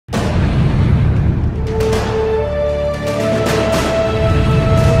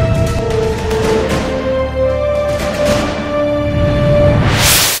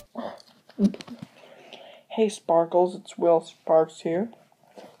Hey Sparkles, it's Will Sparks here.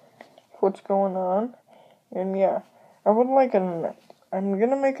 What's going on? And yeah, I'm gonna make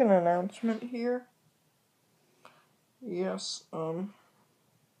an announcement here. Yes, so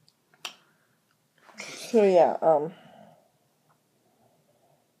yeah,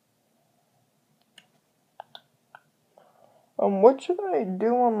 what should I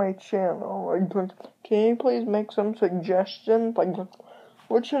do on my channel? Can you please make some suggestions?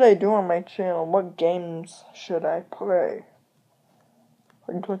 What should I do on my channel? What games should I play?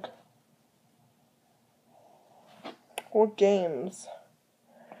 What games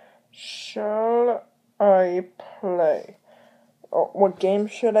shall I play? What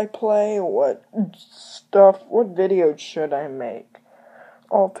games should I play? What videos should I make?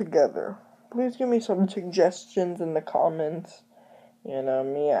 All together. Please give me some suggestions in the comments. And,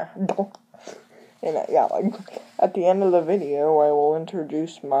 yeah. And, yeah, at the end of the video, I will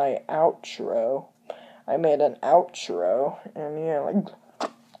introduce my outro. I made an outro, and yeah,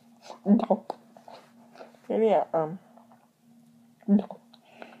 and yeah,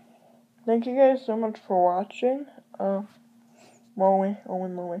 thank you guys so much for watching.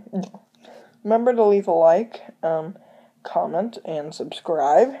 Remember to leave a like, comment, and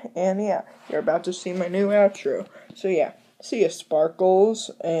subscribe. And yeah, you're about to see my new outro. So yeah, see ya,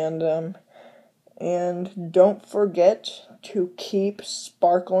 Sparkles, and don't forget to keep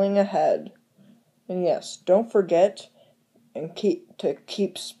sparkling ahead. And yes, don't forget and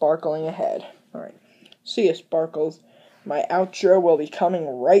keep sparkling ahead. All right, see ya, Sparkles. My outro will be coming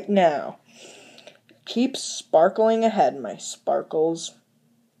right now. Keep sparkling ahead, my Sparkles.